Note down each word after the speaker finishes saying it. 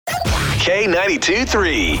K92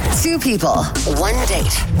 3. Two people, one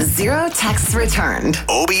date, zero texts returned.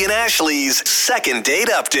 Obie and Ashley's second date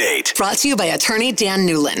update. Brought to you by attorney Dan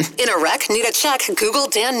Newlin. In a wreck, need a check, Google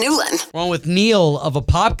Dan Newlin. We're on with Neil of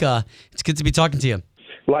Apopka. It's good to be talking to you.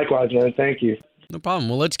 Likewise, man. Thank you. No problem.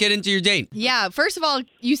 Well, let's get into your date. Yeah, first of all,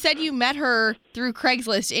 you said you met her through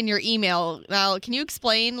Craigslist in your email. Now, can you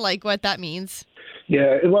explain what that means?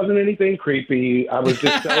 Yeah, it wasn't anything creepy. I was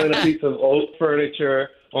just selling a piece of old furniture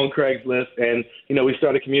on Craigslist, and, we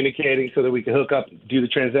started communicating so that we could hook up, do the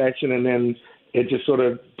transaction, and then it just sort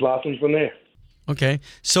of blossomed from there. Okay.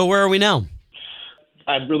 So where are we now?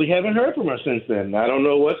 I really haven't heard from her since then. I don't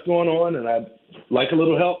know what's going on, and I'd like a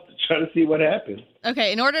little help to try to see what happened.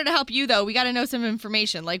 Okay, in order to help you, though, we got to know some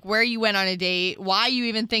information, like where you went on a date, why you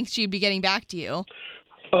even think she'd be getting back to you.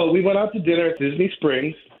 Oh, we went out to dinner at Disney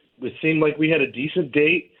Springs. It seemed like we had a decent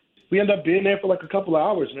date. We ended up being there for like a couple of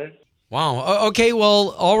hours, man. Wow. Okay, well,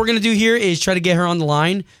 all we're going to do here is try to get her on the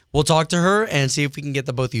line. We'll talk to her and see if we can get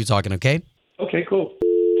the both of you talking, okay? Okay, cool.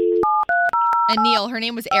 And Neil, her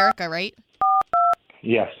name was Erica, right?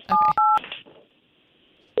 Yes. Okay.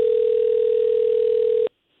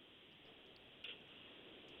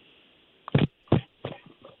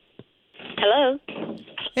 Hello.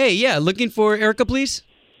 Hey, yeah, looking for Erica, please?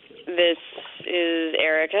 This is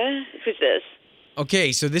Erica. Who's this?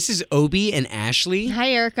 Okay, so this is Obie and Ashley. Hi,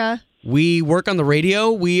 Erica. We work on the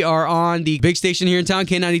radio. We are on the big station here in town,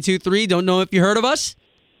 K92.3. Don't know if you heard of us?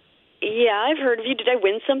 Yeah, I've heard of you. Did I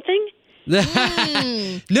win something?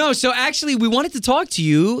 No, so actually we wanted to talk to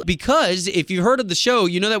you because if you heard of the show,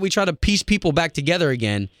 you know that we try to piece people back together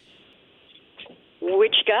again.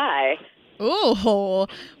 Which guy? Oh,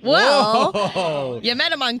 well, you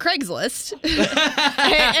met him on Craigslist.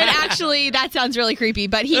 and actually, that sounds really creepy,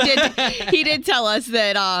 but he did tell us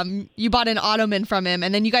that you bought an ottoman from him,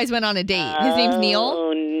 and then you guys went on a date. His name's Neil.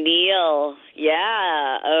 Oh, Neil.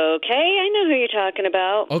 Yeah. Okay, I know who you're talking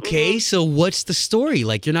about. Okay, so what's the story?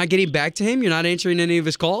 Like, you're not getting back to him? You're not answering any of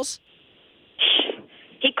his calls?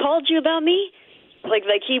 He called you about me? Like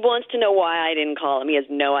he wants to know why I didn't call him. He has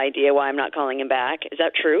no idea why I'm not calling him back. Is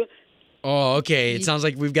that true? Oh, okay. It sounds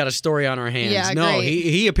like we've got a story on our hands. Yeah, no, great.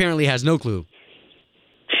 he apparently has no clue.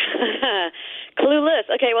 Clueless.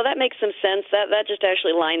 Okay, well, that makes some sense. That just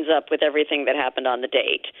actually lines up with everything that happened on the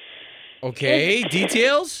date. Okay,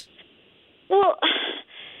 details? Well,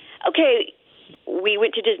 okay, we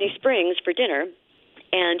went to Disney Springs for dinner,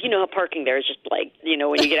 and you know how parking there is just like,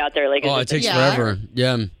 when you get out there, like... Oh, it takes forever.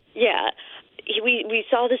 Yeah. Yeah. We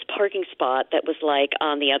saw this parking spot that was like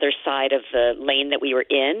on the other side of the lane that we were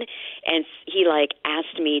in, and he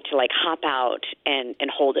asked me to hop out and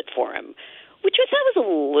hold it for him, which I thought was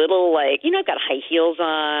a little I've got high heels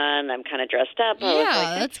on, I'm kind of dressed up.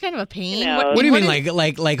 Yeah, that's kind of a pain. What do you mean,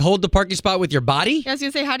 like hold the parking spot with your body? I was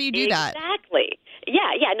going to say, how do you do that? Exactly.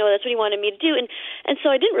 Yeah, no, that's what he wanted me to do. And so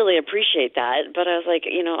I didn't really appreciate that, but I was like,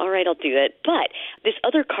 all right, I'll do it. But this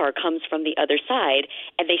other car comes from the other side,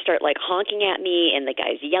 and they start honking at me, and the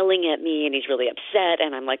guy's yelling at me, and he's really upset.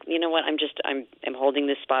 And I'm like, you know what? I'm holding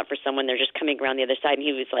this spot for someone. They're just coming around the other side. And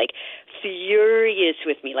he was furious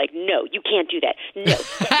with me, no, you can't do that. No,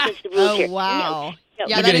 that's the rules here. Oh, wow. No.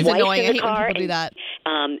 Yeah, that is annoying. I hate when car people do that.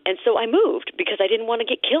 And so I moved because I didn't want to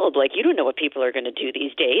get killed. You don't know what people are going to do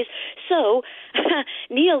these days. So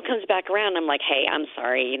Neil comes back around. I'm like, hey, I'm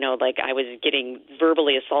sorry. I was getting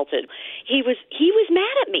verbally assaulted. He was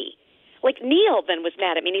mad at me. Neil then was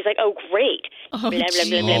mad at me, and he's like, oh, great. Oh, blah, blah,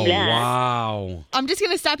 blah, blah, blah. Wow. I'm just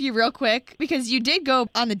going to stop you real quick because you did go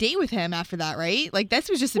on the date with him after that, right? This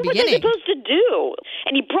was just the What beginning. was I supposed to do?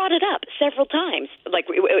 And he brought it up several times. At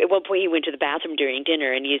one point he went to the bathroom during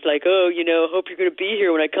dinner, and he's like, oh, hope you're going to be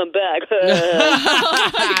here when I come back.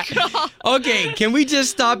 Oh, my God. Okay, can we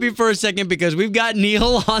just stop you for a second because we've got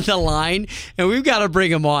Neil on the line, and we've got to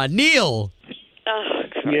bring him on. Neil. Oh,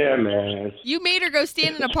 God. Yeah, man. You made her go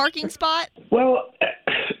stand in a parking spot? Well,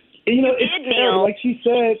 it's did, Neil. like she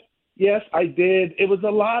said. Yes, I did. It was a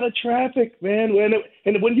lot of traffic, man.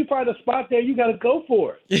 When you find a spot there, you got to go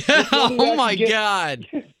for it. Oh, my God.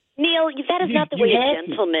 Neil, that is not the way a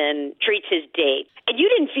gentleman treats his date. And you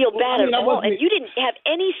didn't feel bad at all. And you didn't have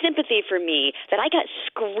any sympathy for me that I got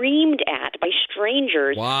screamed at by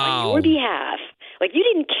strangers on your behalf. Like, you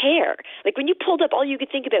didn't care. Like, when you pulled up, all you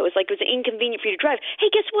could think about was, like, it was inconvenient for you to drive.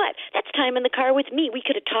 Hey, guess what? That's time in the car with me. We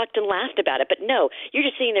could have talked and laughed about it. But no, you're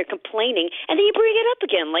just sitting there complaining, and then you bring it up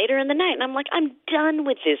again later in the night. And I'm like, I'm done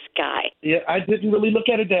with this guy. Yeah, I didn't really look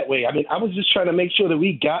at it that way. I mean, I was just trying to make sure that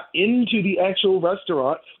we got into the actual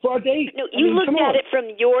restaurant for our date. No, you looked at it from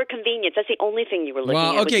your convenience. That's the only thing you were looking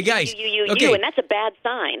at. Okay, guys. You, Okay. and that's a bad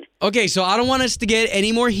sign. Okay, so I don't want us to get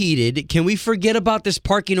any more heated. Can we forget about this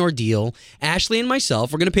parking ordeal? Ashley and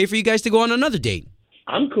myself, we're going to pay for you guys to go on another date.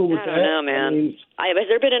 I'm cool with that. I don't know, man. I mean, has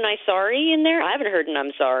there been a nice sorry in there? I haven't heard an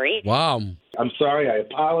I'm sorry. Wow. I'm sorry. I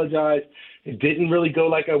apologize. It didn't really go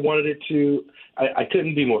like I wanted it to. I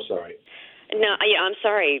couldn't be more sorry. No, I'm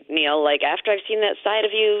sorry, Neil. Like, after I've seen that side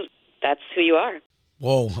of you, that's who you are.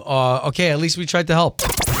 Whoa. Okay, at least we tried to help.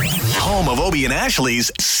 Home of Obie and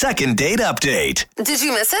Ashley's second date update. Did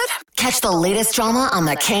you miss it? Catch the latest drama on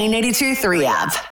the K82 3 app.